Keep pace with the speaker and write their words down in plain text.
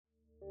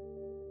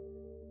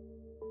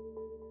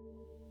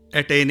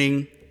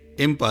Attaining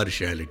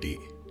impartiality.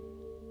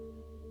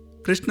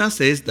 Krishna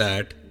says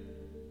that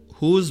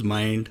whose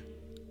mind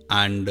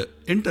and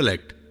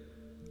intellect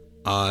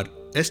are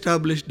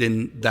established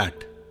in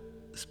that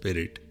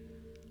spirit,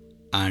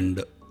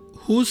 and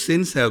whose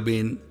sins have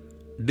been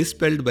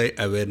dispelled by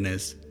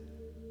awareness,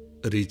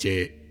 reach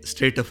a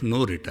state of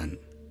no return.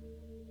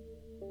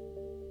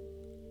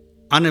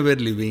 Unaware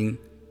living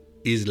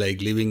is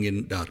like living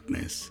in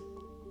darkness,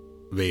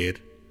 where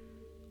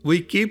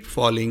we keep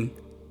falling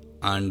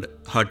and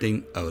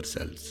hurting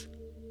ourselves.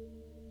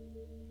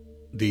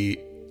 The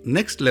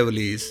next level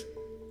is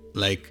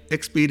like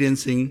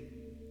experiencing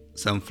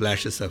some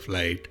flashes of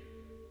light,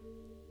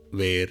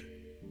 where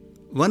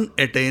one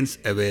attains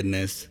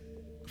awareness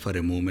for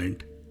a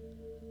moment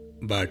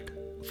but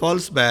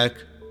falls back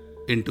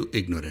into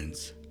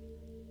ignorance.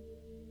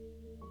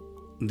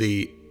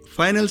 The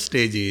final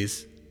stage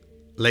is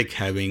like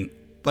having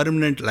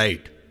permanent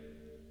light,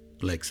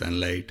 like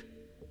sunlight,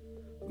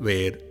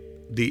 where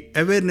the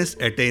awareness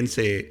attains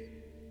a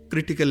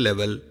critical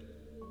level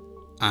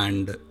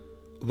and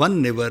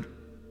one never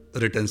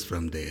returns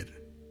from there.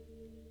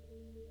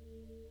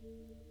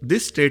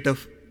 This state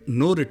of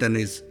no return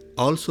is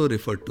also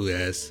referred to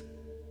as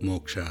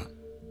moksha,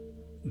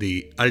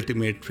 the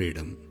ultimate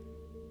freedom.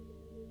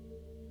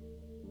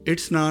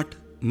 It's not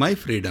my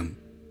freedom,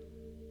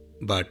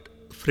 but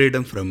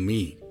freedom from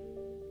me,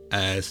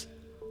 as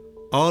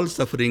all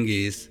suffering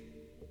is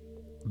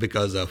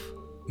because of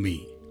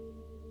me.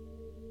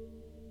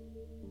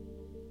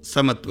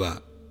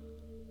 Samatva,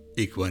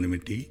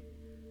 equanimity,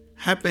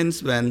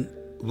 happens when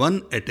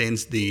one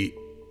attains the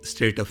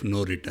state of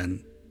no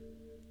return.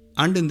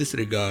 And in this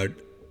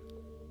regard,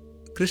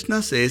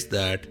 Krishna says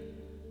that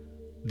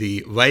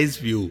the wise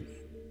view,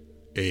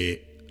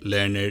 a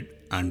learned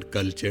and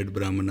cultured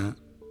Brahmana,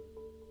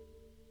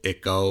 a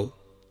cow,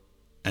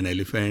 an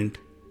elephant,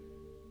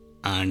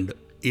 and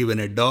even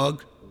a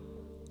dog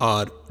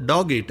or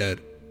dog eater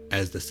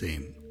as the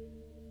same.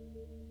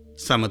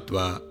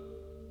 Samatva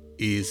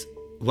is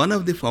one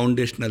of the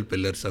foundational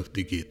pillars of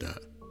the Gita.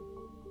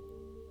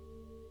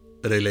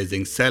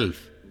 Realizing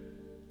self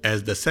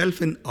as the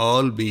self in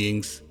all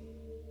beings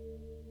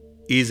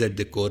is at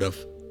the core of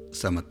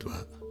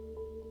Samatva.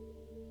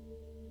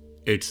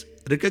 It's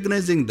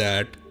recognizing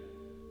that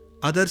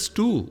others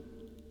too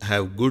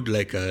have good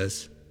like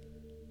us,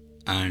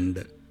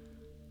 and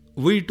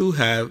we too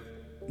have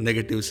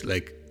negatives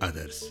like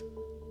others.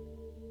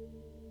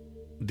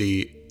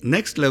 The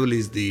next level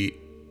is the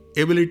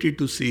ability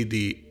to see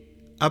the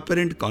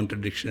apparent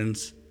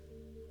contradictions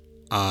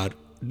or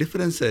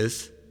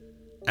differences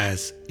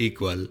as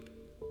equal,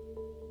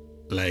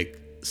 like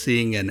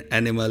seeing an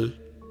animal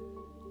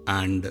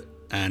and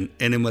an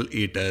animal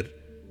eater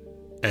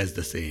as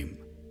the same.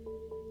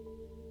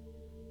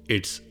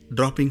 It's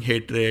dropping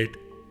hatred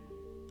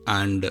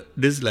and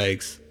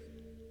dislikes,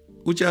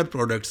 which are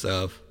products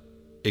of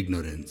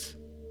ignorance.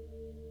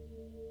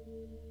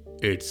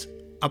 It's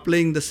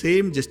applying the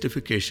same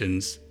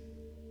justifications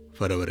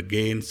for our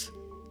gains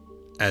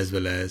as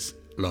well as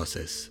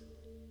losses.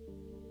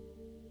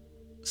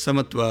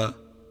 Samatva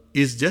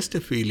is just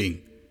a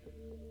feeling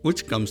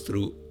which comes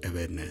through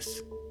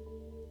awareness.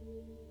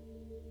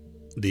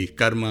 The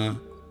karma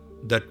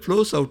that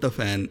flows out of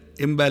an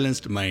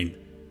imbalanced mind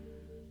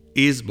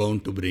is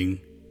bound to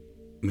bring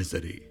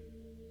misery.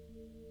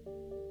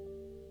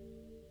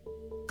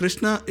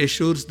 Krishna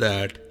assures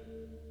that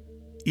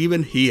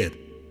even here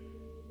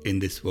in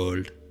this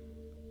world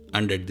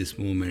and at this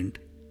moment,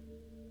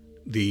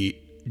 the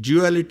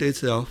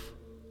dualities of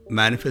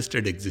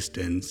manifested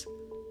existence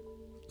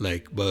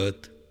like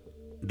birth,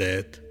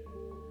 death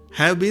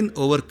have been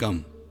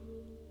overcome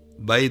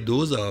by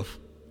those of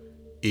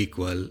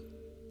equal,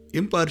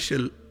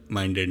 impartial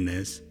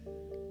mindedness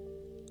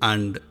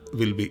and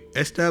will be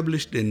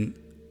established in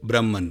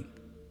Brahman,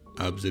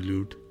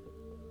 Absolute,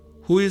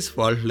 who is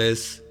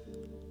faultless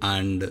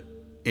and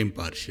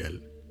impartial.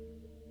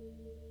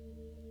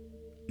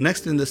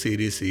 Next in the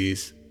series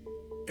is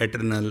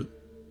eternal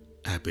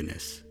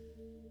happiness.